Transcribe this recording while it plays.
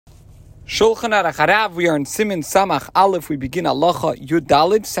Shulchan Aruch Harav, we are in Siman Samach Aleph. We begin Halacha Yud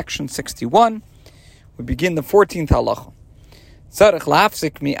Daled, section 61. We begin the 14th Halacha. Tzarech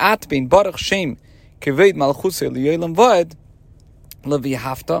lahafsik mi'at bein Baruch Shem keved malchusei li'olam va'ed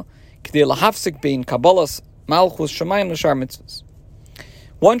levi'hafta k'dei lahafsik bein Kabbalas malchus shamayim l'shar mitzvahs.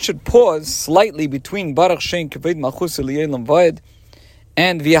 One should pause slightly between Baruch Shem keved malchusei li'olam va'ed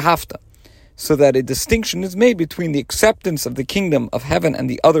and v'hafta, so that a distinction is made between the acceptance of the kingdom of heaven and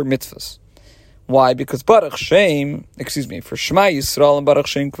the other mitzvahs. Why? Because Baruch Shem, for Shema Yisrael and Baruch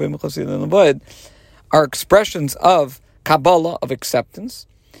Shem Kvei Mechasi L'Navod are expressions of Kabbalah, of acceptance.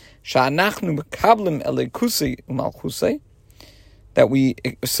 Sha'anachnu mekablim elekusei umalchusei, that we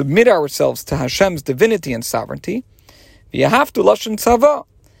submit ourselves to Hashem's divinity and sovereignty. V'yahavtu lashon tzava.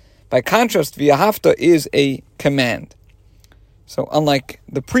 By contrast, v'yahavta is a command. So unlike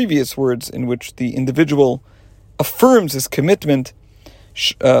the previous words in which the individual affirms his commitment,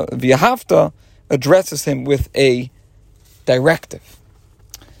 v'yahavta addresses him with a directive.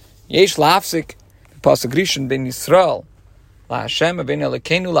 Yesh lahafsik pasuk rishon ben Yisrael laHashem ben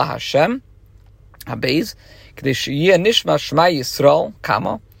Elokeinu laHashem habeis k'dei sheyeh nishma Shema Yisrael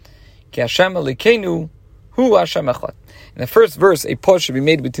kama ki Hashem Elokeinu hu Hashem echad. In the first verse, a pause should be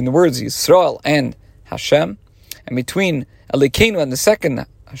made between the words Yisrael and Hashem, and between Elokeinu and the second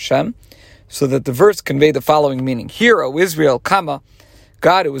Hashem, so that the verse convey the following meaning: Hear, O Israel, kama,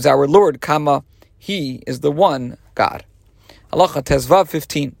 God who is our Lord, kama, He is the one God. Halacha Tezvav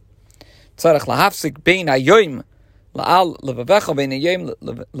 15. Tzarech lahafsik bein hayoim la'al levavecha bein hayoim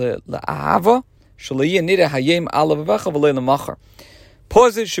la'ahava shalayin nida hayim al levavecha v'lei lemachar.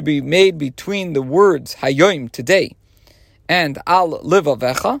 Pauses should be made between the words hayoim, today, and al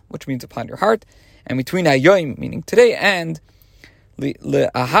levavecha, which means upon your heart, and between hayoim, meaning today, and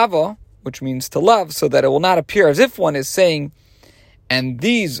le'ahava, which means to love, so that it will not appear as if one is saying, and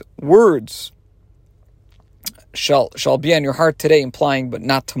these words shall be on your heart today, implying but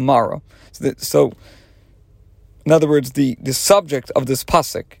not tomorrow. So in other words, the subject of this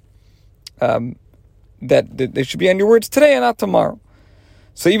pasuk, that they should be on your words today and not tomorrow.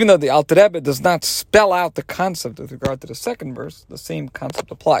 So even though the Alter Rebbe does not spell out the concept with regard to the second verse, the same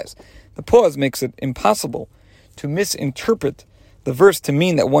concept applies. The pause makes it impossible to misinterpret the verse to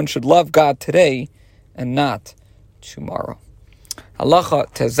mean that one should love God today and not tomorrow.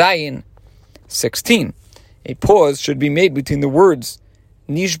 Halacha Tezayin 16. A pause should be made between the words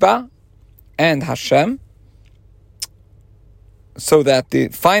Nishba and Hashem, so that the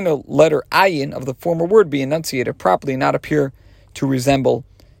final letter Ayin of the former word be enunciated properly and not appear to resemble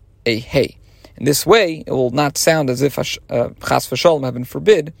a Hey. In this way, it will not sound as if, Chas v'sholom, heaven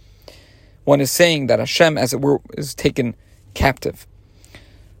forbid, one is saying that Hashem, as it were, is taken captive.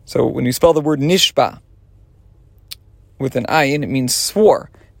 So when you spell the word Nishba with an ayin, it means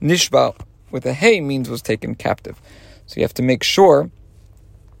swore. Nishba with a hey means was taken captive. So you have to make sure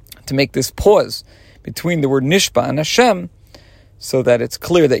to make this pause between the word Nishba and Hashem, so that it's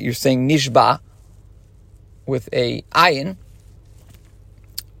clear that you're saying Nishba with a ayin,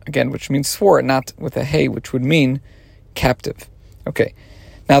 again, which means swore, not with a hey, which would mean captive. Okay.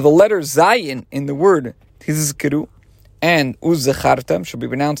 Now the letter Zayin in the word Tizkiru and Uzzechartam should be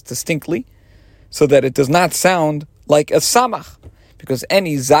pronounced distinctly, so that it does not sound like a samach, because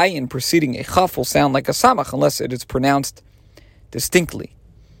any zayin preceding a chaf will sound like a samach unless it is pronounced distinctly.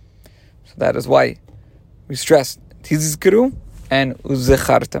 So that is why we stress tizkiru and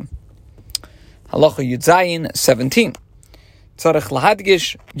uzzechartam. Halacha Yud Zayin 17. Tzarech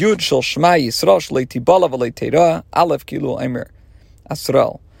lahadgish Yud shel Shema Yisrael shlei tibala v'lei teira aleph kilu aimer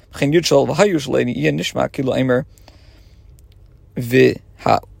Asrael v'chen Yud shel v'hayu shlei yeh nishma kilu aimer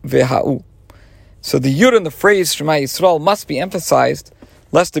v'ha'u. So the Yud in the phrase Shema Yisrael must be emphasized,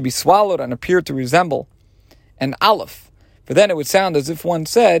 lest it be swallowed and appear to resemble an Aleph. For then it would sound as if one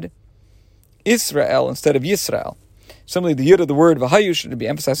said Israel instead of Yisrael. Similarly, the Yud of the word V'hayu should be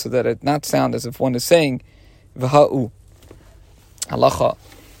emphasized so that it not sound as if one is saying V'ha'u. Halacha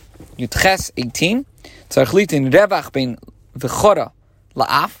Yudches 18. Tzarech litin revach bein v'chora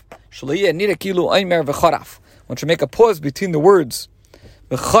la'af shaliyeh nira kilu aimer v'choraf. One should make a pause between the words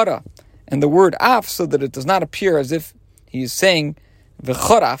v'chora and the word af, so that it does not appear as if he is saying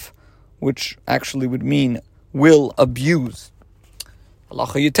v'choraf, which actually would mean will abuse.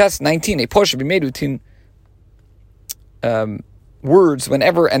 Halacha Yutes 19. A pause should be made between words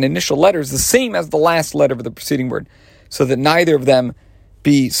whenever an initial letter is the same as the last letter of the preceding word, so that neither of them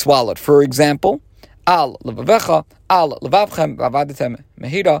be swallowed. For example, al levavecha, al levavchem, vavadetem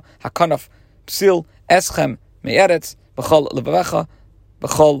mehira, hakanaf psil, eschem me'eretz, b'chol levavecha,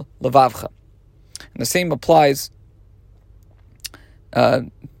 b'chol levavcha. And the same applies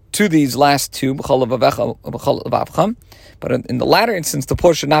to these last two, but in the latter instance, the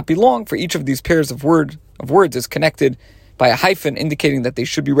pause should not be long, for each of these pairs of words is connected by a hyphen, indicating that they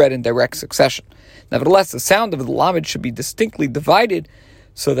should be read in direct succession. Nevertheless, the sound of the lamed should be distinctly divided,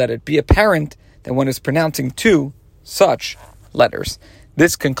 so that it be apparent that one is pronouncing two such letters.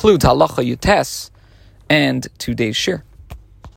 This concludes Halacha Yutes and today's shir.